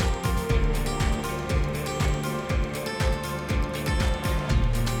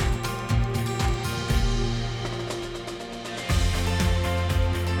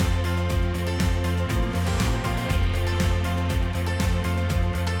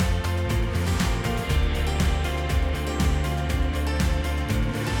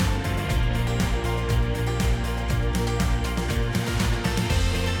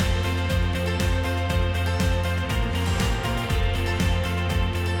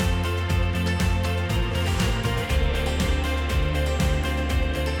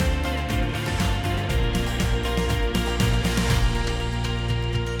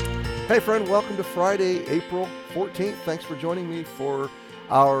Hey friend, welcome to Friday, April 14th. Thanks for joining me for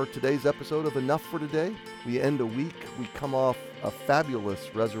our today's episode of Enough for Today. We end a week, we come off a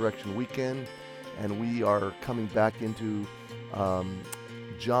fabulous resurrection weekend, and we are coming back into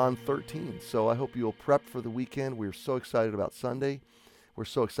John 13. So I hope you'll prep for the weekend. We're so excited about Sunday. We're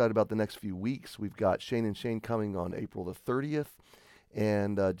so excited about the next few weeks. We've got Shane and Shane coming on April the 30th,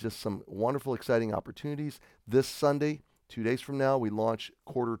 and just some wonderful, exciting opportunities. This Sunday, 2 days from now, we launch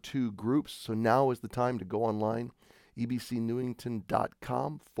Q2 groups. So now is the time to go online,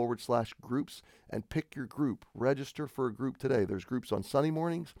 ebcnewington.com/groups, and pick your group. Register for a group today. There's groups on Sunday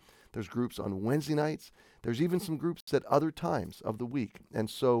mornings. There's groups on Wednesday nights. There's even some groups at other times of the week. And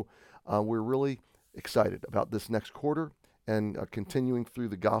so we're really excited about this next quarter and continuing through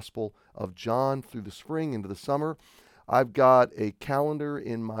the Gospel of John through the spring into the summer. I've got a calendar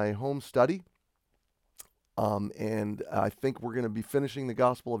in my home study. And I think we're going to be finishing the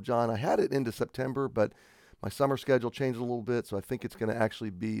Gospel of John. I had it into September, but my summer schedule changed a little bit, so I think it's going to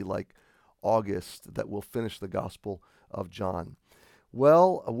actually be like August that we'll finish the Gospel of John.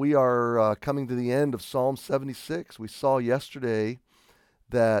 Well, we are coming to the end of Psalm 76. We saw yesterday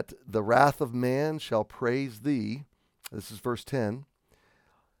that the wrath of man shall praise thee. This is verse 10.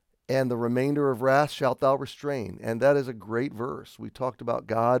 And the remainder of wrath shalt thou restrain. And that is a great verse. We talked about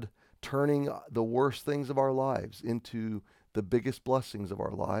God turning the worst things of our lives into the biggest blessings of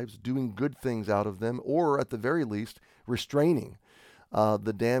our lives, doing good things out of them, or at the very least, restraining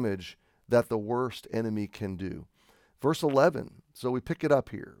the damage that the worst enemy can do. Verse 11, so we pick it up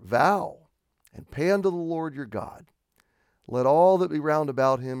here. Vow and pay unto the Lord your God. Let all that be round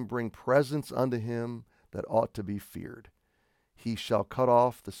about him bring presents unto him that ought to be feared. He shall cut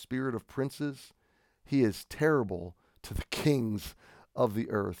off the spirit of princes. He is terrible to the kings of the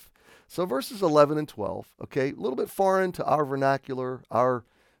earth. So verses 11 and 12, okay, a little bit foreign to our vernacular, our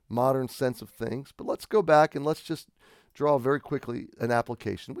modern sense of things, but let's go back and let's just draw very quickly an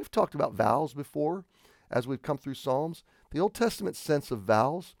application. We've talked about vows before as we've come through Psalms. The Old Testament sense of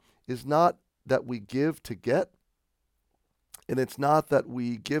vows is not that we give to get, and it's not that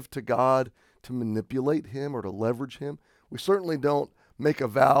we give to God to manipulate him or to leverage him. We certainly don't make a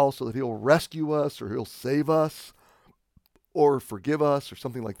vow so that he'll rescue us or he'll save us or forgive us or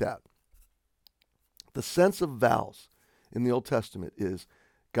something like that. The sense of vows in the Old Testament is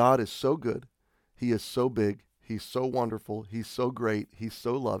God is so good, he is so big, he's so wonderful, he's so great, he's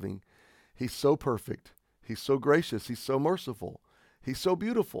so loving, he's so perfect, he's so gracious, he's so merciful, he's so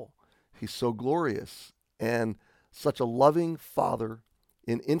beautiful, he's so glorious, and such a loving Father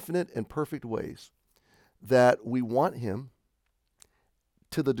in infinite and perfect ways that we want him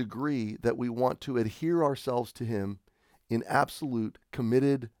to the degree that we want to adhere ourselves to him in absolute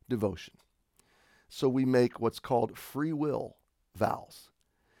committed devotion. So we make what's called free will vows.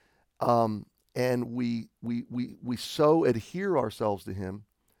 And we so adhere ourselves to him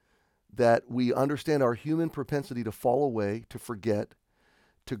that we understand our human propensity to fall away, to forget,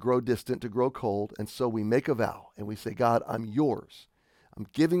 to grow distant, to grow cold. And so we make a vow and we say, God, I'm yours. I'm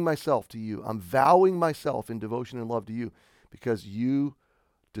giving myself to you. I'm vowing myself in devotion and love to you because you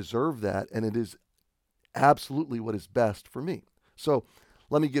deserve that. And it is absolutely what is best for me. So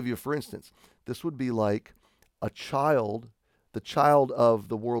let me give you, for instance, this would be like a child, the child of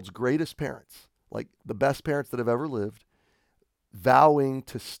the world's greatest parents, like the best parents that have ever lived, vowing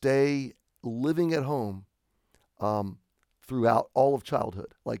to stay living at home throughout all of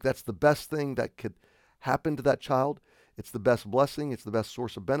childhood. Like that's the best thing that could happen to that child. It's the best blessing. It's the best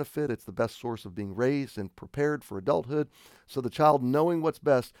source of benefit. It's the best source of being raised and prepared for adulthood. So the child knowing what's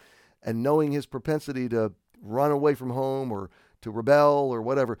best and knowing his propensity to run away from home or to rebel or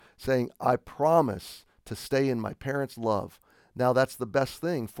whatever, saying, I promise to stay in my parents' love. Now that's the best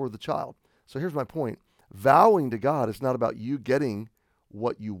thing for the child. So here's my point. Vowing to God is not about you getting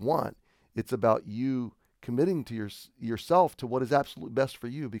what you want. It's about you committing to yourself to what is absolutely best for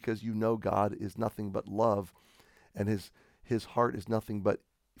you because you know God is nothing but love and his heart is nothing but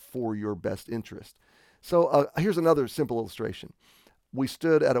for your best interest. So here's another simple illustration. We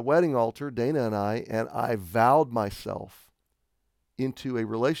stood at a wedding altar, Dana and I vowed myself into a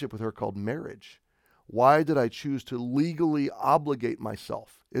relationship with her called marriage. Why did I choose to legally obligate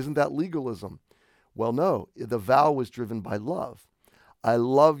myself? Isn't that legalism? Well, no, the vow was driven by love. I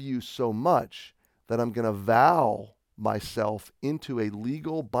love you so much that I'm going to vow myself into a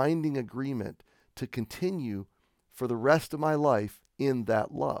legal binding agreement to continue for the rest of my life in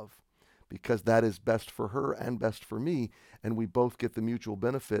that love because that is best for her and best for me, and we both get the mutual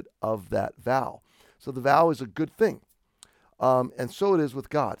benefit of that vow. So the vow is a good thing. And so it is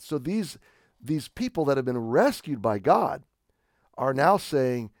with God. So these people that have been rescued by God are now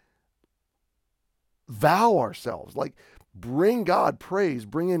saying, vow ourselves, like bring God praise,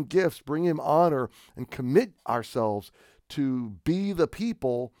 bring him gifts, bring him honor, and commit ourselves to be the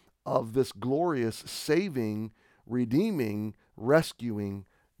people of this glorious, saving, redeeming, rescuing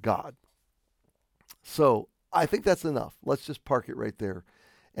God. So I think that's enough. Let's just park it right there.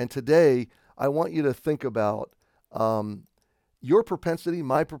 And today, I want you to think about your propensity,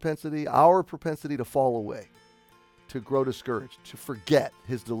 my propensity, our propensity to fall away, to grow discouraged, to forget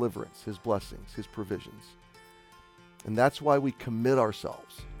his deliverance, his blessings, his provisions. And that's why we commit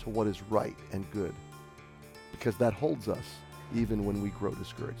ourselves to what is right and good, because that holds us even when we grow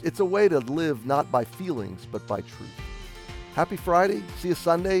discouraged. It's a way to live not by feelings, but by truth. Happy Friday. See you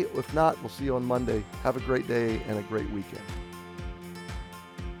Sunday. If not, we'll see you on Monday. Have a great day and a great weekend.